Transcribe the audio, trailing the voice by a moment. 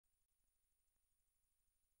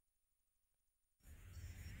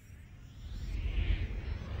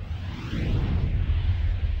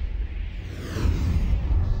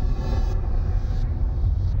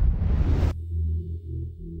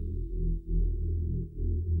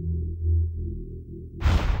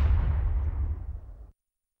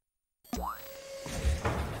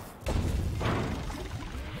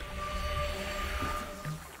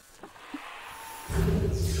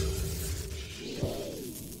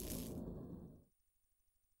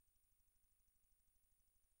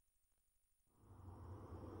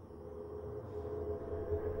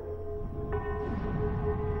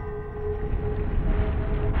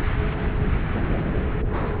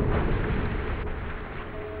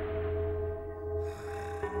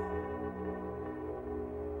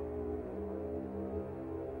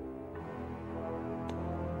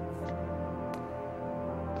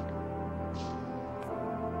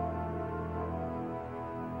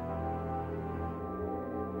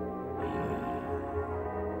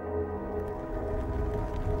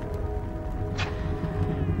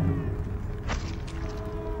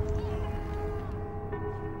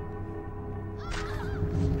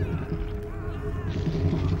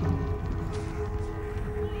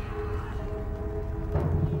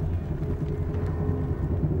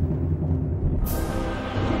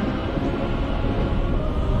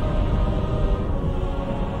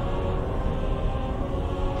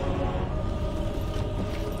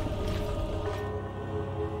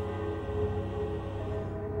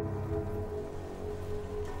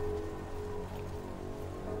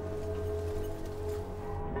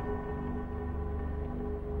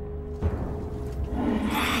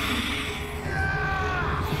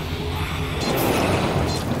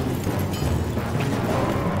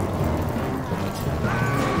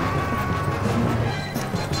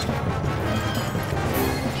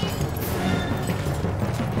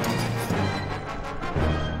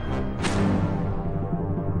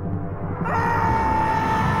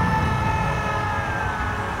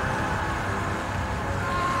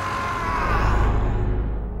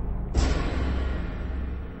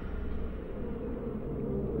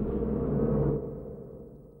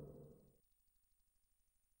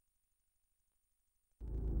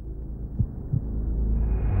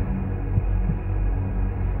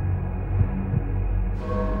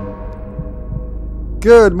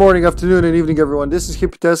Good morning, afternoon, and evening, everyone. This is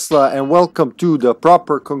HippyTesla, and welcome to the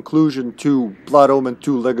proper conclusion to Blood Omen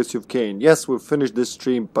 2 Legacy of Kain. Yes, we've finished this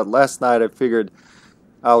stream, but last night I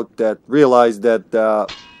realized that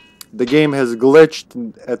the game has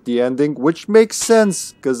glitched at the ending, which makes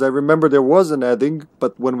sense, because I remember there was an ending,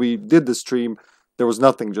 but when we did the stream, there was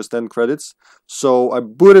nothing, just end credits. So I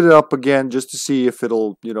booted it up again just to see if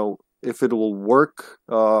it'll, if it will work,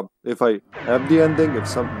 if I have the ending,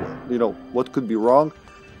 if what could be wrong.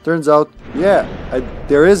 Turns out, yeah,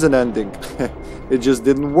 there is an ending. It just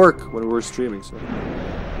didn't work when we were streaming, so.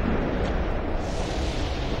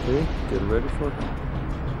 Okay, get ready for it.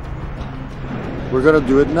 We're gonna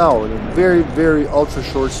do it now in a very, very ultra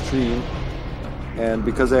short stream. And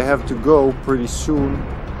because I have to go pretty soon,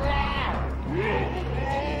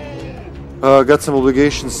 got some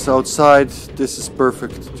obligations outside. This is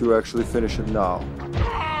perfect to actually finish it now.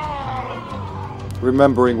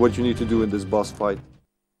 Remembering what you need to do in this boss fight,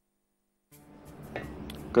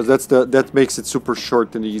 because that makes it super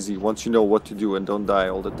short and easy once you know what to do and don't die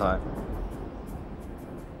all the time.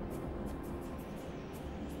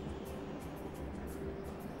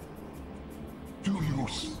 Do you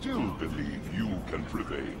still believe you can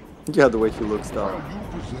prevail? Yeah, the way he looks down. While you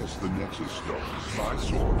possess the Nexus Stone, my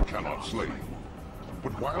sword cannot slay you.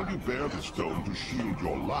 But while you bear the stone to shield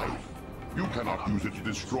your life, you cannot use it to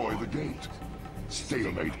destroy the gate.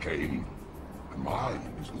 Stalemate, Kain. And mine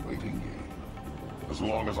is the waiting game. As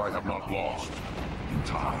long as I have not lost, in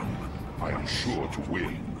time, I am sure to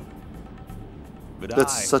win. But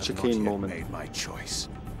that's such a Kain moment. Made my choice.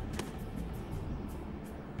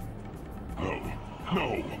 No,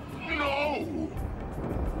 no, no!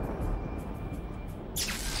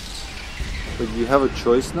 But you have a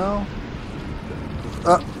choice now?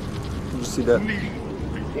 Ah! Did you see that?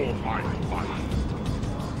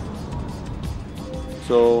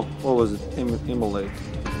 So, what was it? Immolate.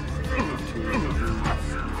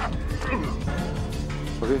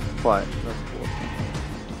 Okay, fine. That's cool.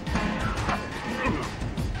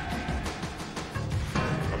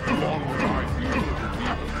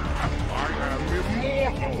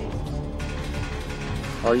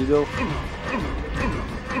 Are you though?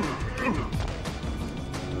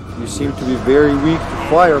 You seem to be very weak to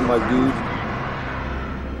fire, my dude.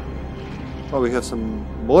 Oh, we have some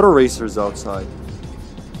motor racers outside.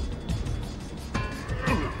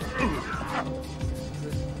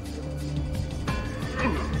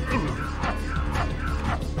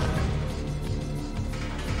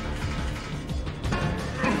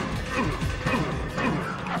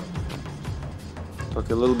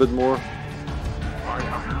 Okay, a little bit more. I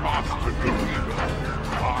have mastered the leader.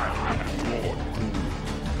 I am your doom.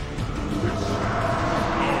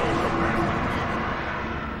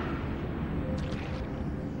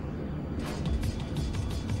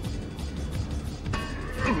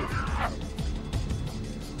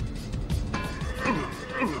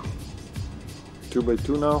 Two by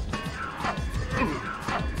two now.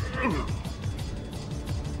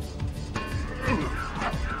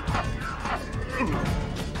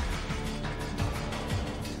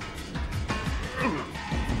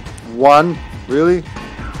 One? Really?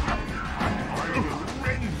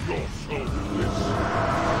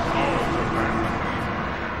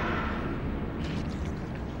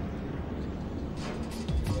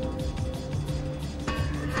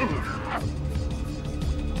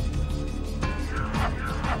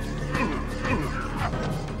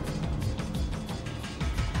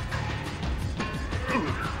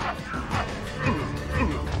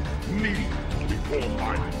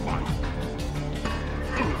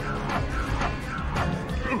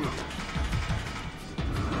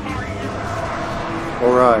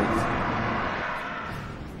 Alright.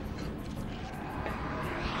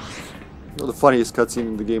 Well, the funniest cutscene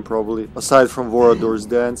in the game, probably, aside from Vorador's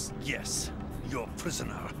dance. Yes, your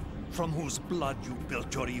prisoner, from whose blood you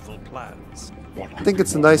built your evil plans. I think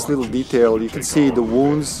it's a nice little detail. You can see the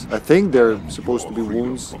wounds. I think they're supposed to be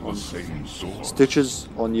wounds on stitches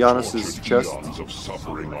on Janus's chest.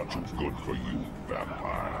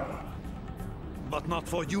 But not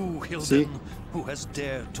for you, Hilden, See? who has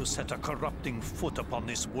dared to set a corrupting foot upon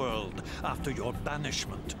this world after your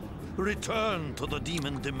banishment. Return to the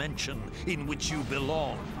demon dimension in which you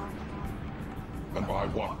belong. And by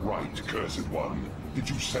what right, cursed one, did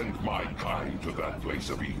you send my kind to that place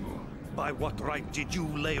of evil? By what right did you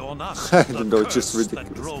lay on us Even though the it's just curse ridiculous.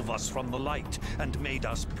 that drove us from the light and made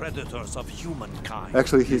us predators of humankind?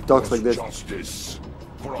 Actually, he talks like that. Justice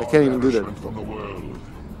I can't even do that from the world.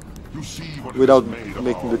 You see what without is made of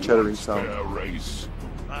making our the chattering once sound. fair race.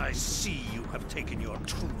 I see you have taken your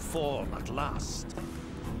true form at last.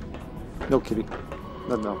 No, kitty.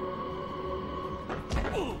 Not now.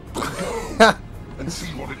 And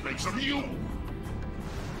see what it makes of you.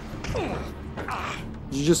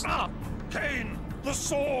 You just... Kain, the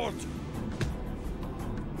sword!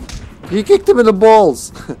 He kicked him in the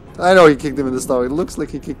balls! I know he kicked him in the stomach. It looks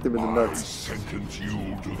like he kicked him in the I nuts. sentence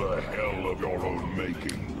you to the hell of your own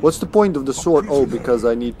making. What's the point of the sword? Oh, because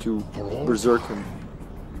I need to berserk him.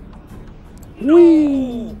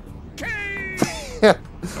 Whee!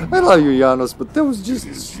 I love you, Janos, but that was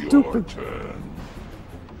just stupid.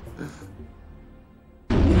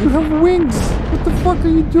 You have wings! What the fuck are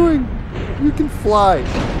you doing? You can fly.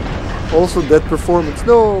 Also, that performance.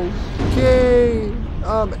 No! Okay!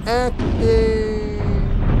 I'm acting!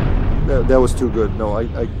 That was too good. No,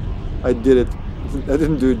 I did it. I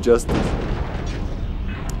didn't do it justice.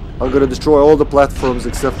 I'm gonna destroy all the platforms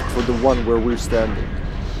except for the one where we're standing.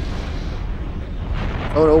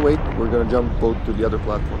 Oh no, wait. We're gonna jump both to the other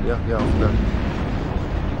platform. Yeah, okay.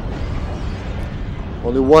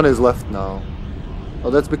 Only one is left now. Oh,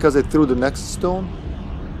 that's because I threw the next stone?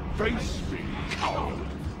 Face me, coward.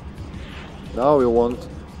 Now we want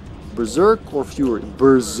Berserk or Fury?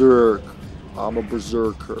 Berserk. I'm a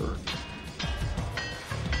berserker.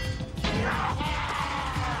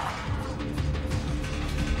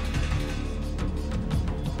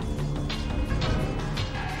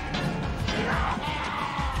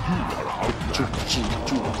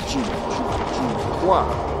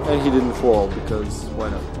 Wow. And he didn't fall because why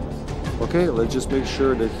not? Okay, let's just make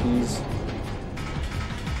sure that he's...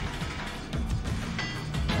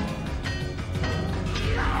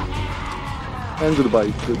 And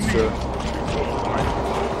goodbye, good sir.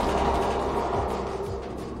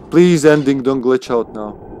 Please, ending, don't glitch out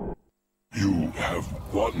now. You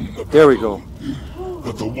have won the There we go.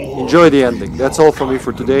 but the war Enjoy the ending. That's all from me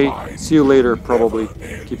for today. See you later, probably.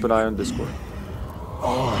 Keep an eye on Discord.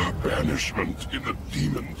 Our banishment in the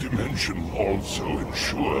demon dimension also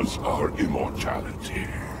ensures our immortality.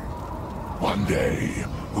 One day,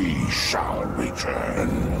 we shall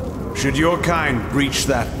return. Should your kind reach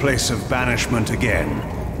that place of banishment again,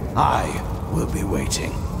 I will be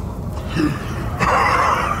waiting.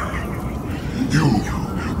 You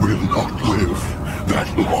will not live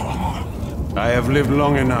that long. I have lived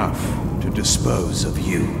long enough to dispose of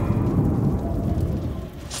you.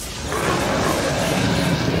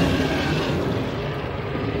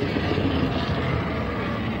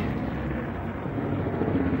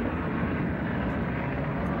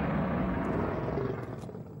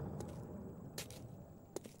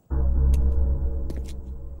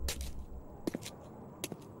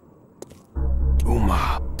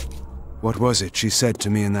 What was it she said to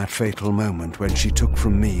me in that fatal moment when she took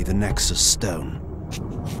from me the Nexus Stone?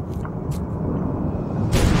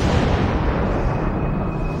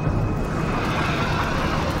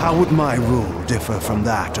 How would my rule differ from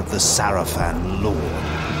that of the Sarafan Lord?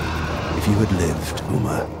 If you had lived,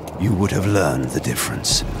 Uma, you would have learned the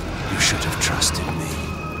difference. You should have trusted me.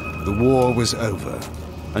 The war was over,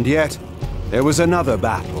 and yet there was another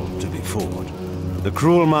battle to be fought. The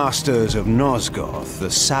cruel masters of Nosgoth, the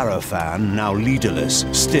Sarafan, now leaderless,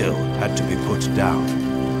 still had to be put down.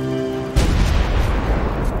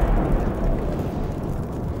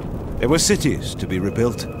 There were cities to be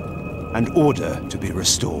rebuilt, and order to be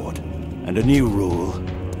restored, and a new rule.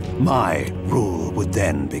 My rule would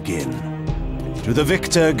then begin. To the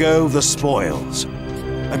victor go the spoils.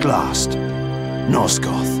 At last,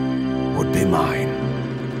 Nosgoth would be mine.